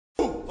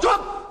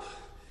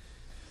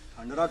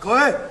ठंड रखो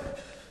है।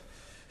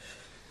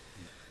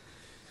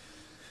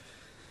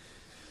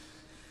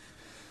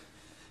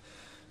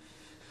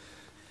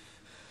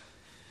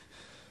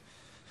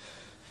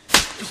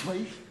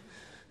 भाई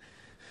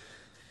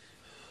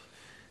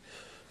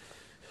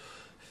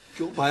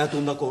क्यों पाया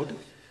तुमने कोट?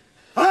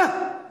 हाँ?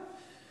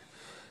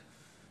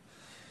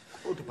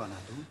 कोट पाना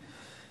तू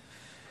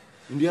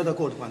इंडिया का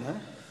कोट पाना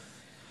है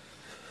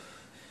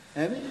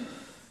एवं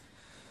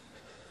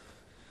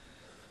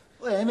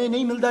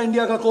नहीं मिलता।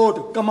 इंडिया का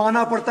कोट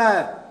कमाना पड़ता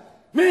है,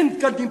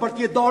 मेहनत करनी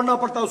पड़ती है, दौड़ना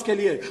पड़ता है, उसके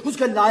लिए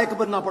उसके लायक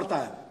बनना पड़ता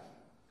है।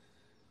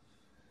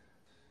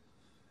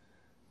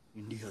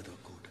 इंडिया का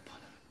कोट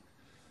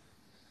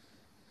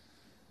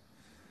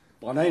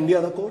पाना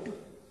इंडिया का कोट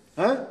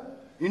है,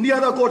 इंडिया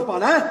का कोट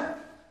पाना है,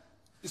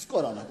 इसको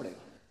हराना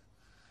पड़ेगा।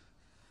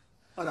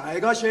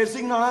 हराएगा शेर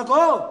सिंह राणा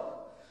को?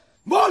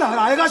 बोल,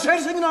 हराएगा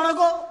शेर सिंह राणा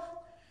को?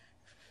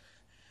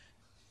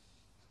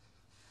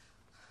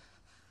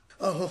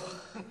 आहो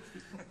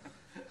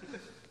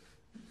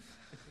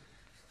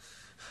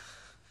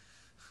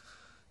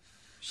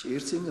शेर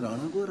सिंह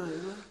राणा को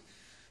हराएगा?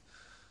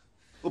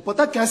 वो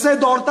पता कैसे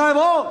दौड़ता है?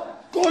 वो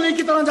कोहली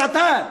की तरह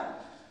जाता है,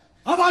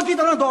 हवा की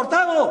तरह दौड़ता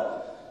है। वो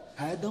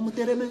है दम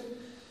तेरे में?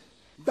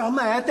 दम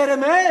है तेरे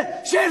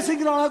में शेर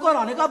सिंह राणा को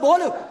हराने का?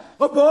 बोल,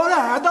 वो बोल,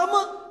 है दम?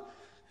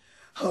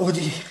 हो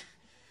जी।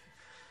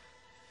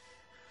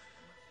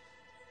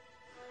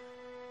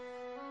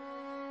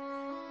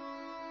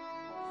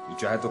 तू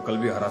चाहे तो कल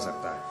भी हरा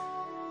सकता है,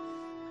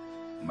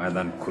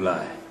 मैदान खुला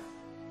है,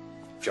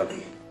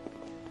 चलिए।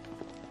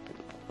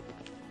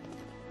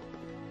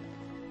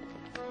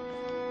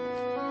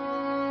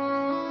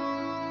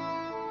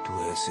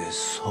 तू ऐसे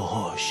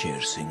 100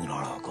 शेर सिंह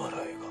राणा को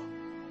हराएगा।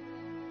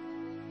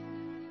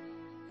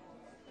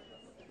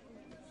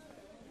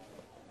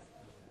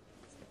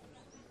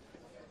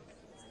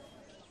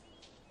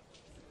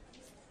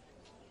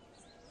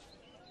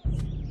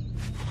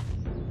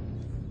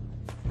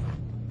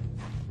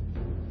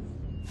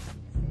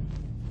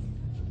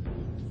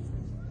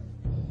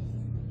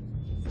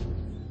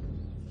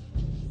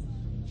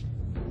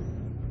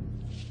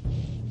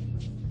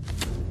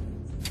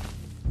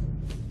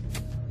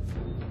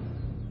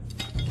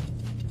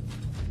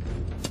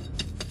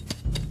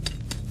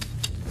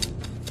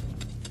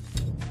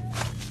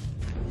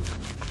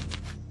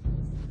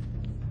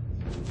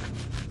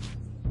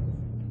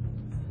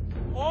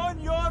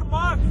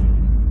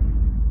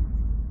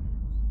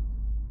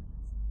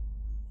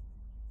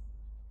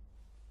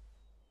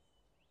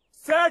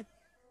 Set!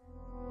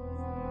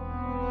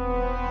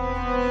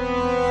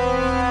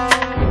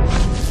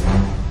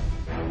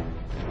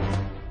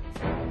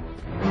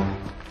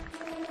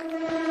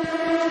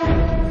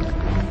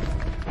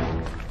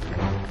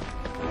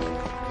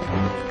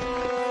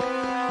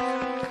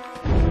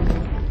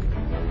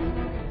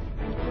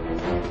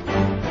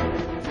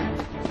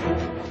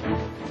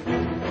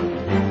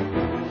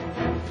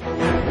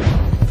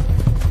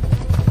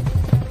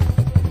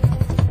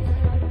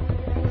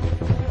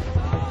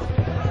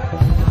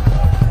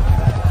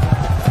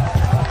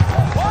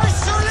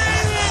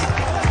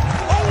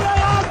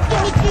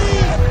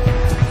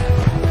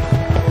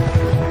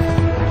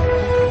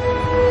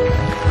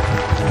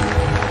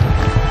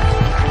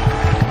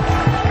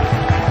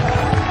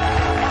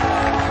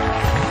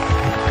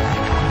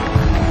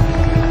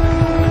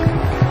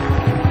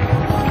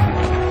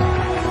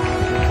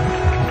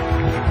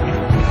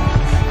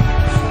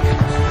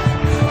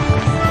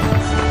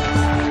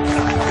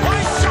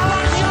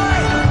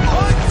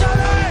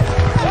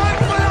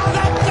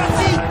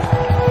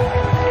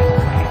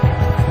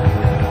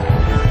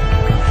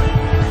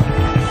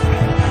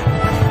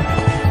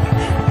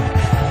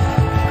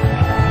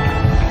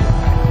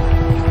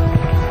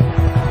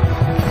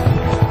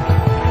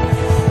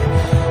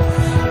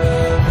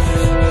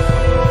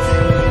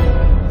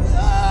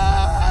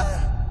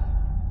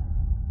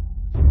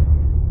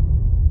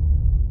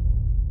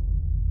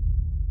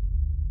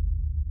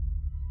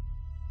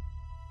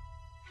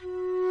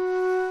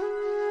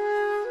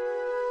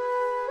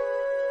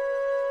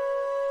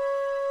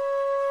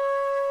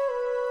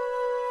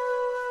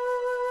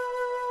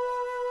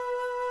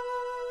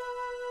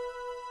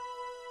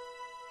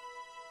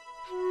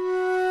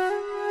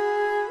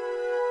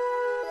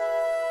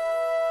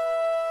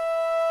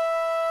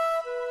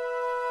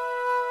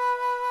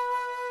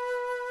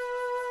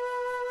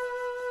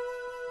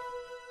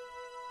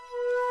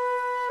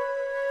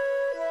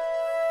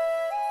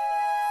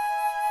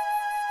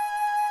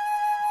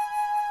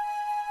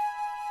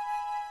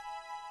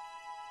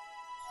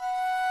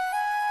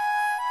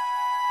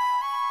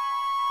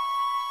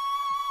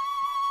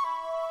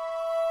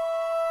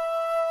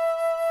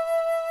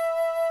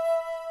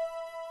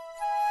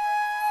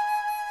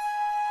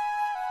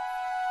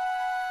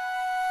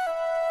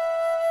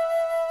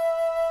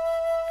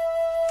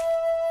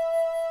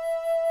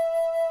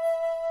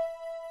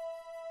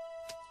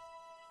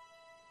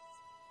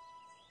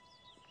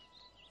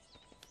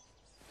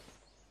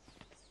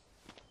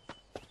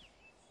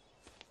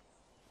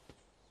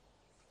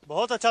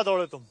 बहुत अच्छा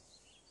दौड़े तुम।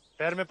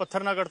 पैर में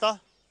पत्थर ना करता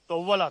तो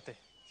अव्वल आते।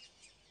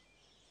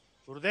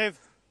 गुरुदेव,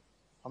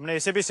 हमने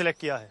इसे भी सिलेक्ट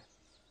किया है।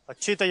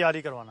 अच्छी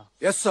तैयारी करवाना।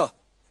 Yes sir.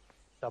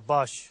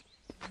 शाबाश।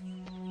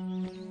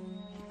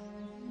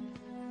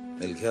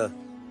 मिल्खा,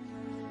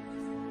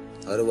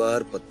 हर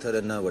बार पत्थर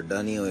इतना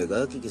वड्डा नहीं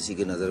होएगा कि किसी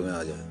की नजर में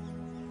आ जाए।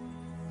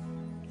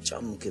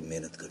 जम के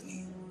मेहनत करनी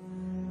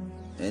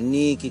है,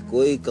 इन्नी कि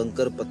कोई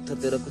कंकर पत्थर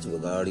तेरा कुछ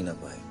बिगाड़ ही ना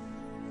पाए।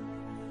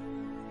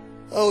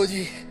 आओ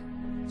जी।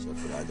 चल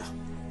फिर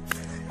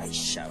आजा।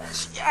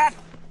 शाबाश यार।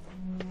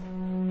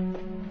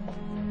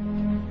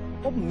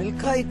 वो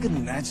मिल्खा एक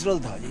नेचुरल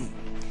था जी।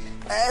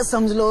 ऐ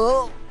समझ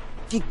लो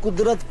कि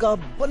कुदरत का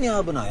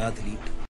बनिया बनाया एथलीट।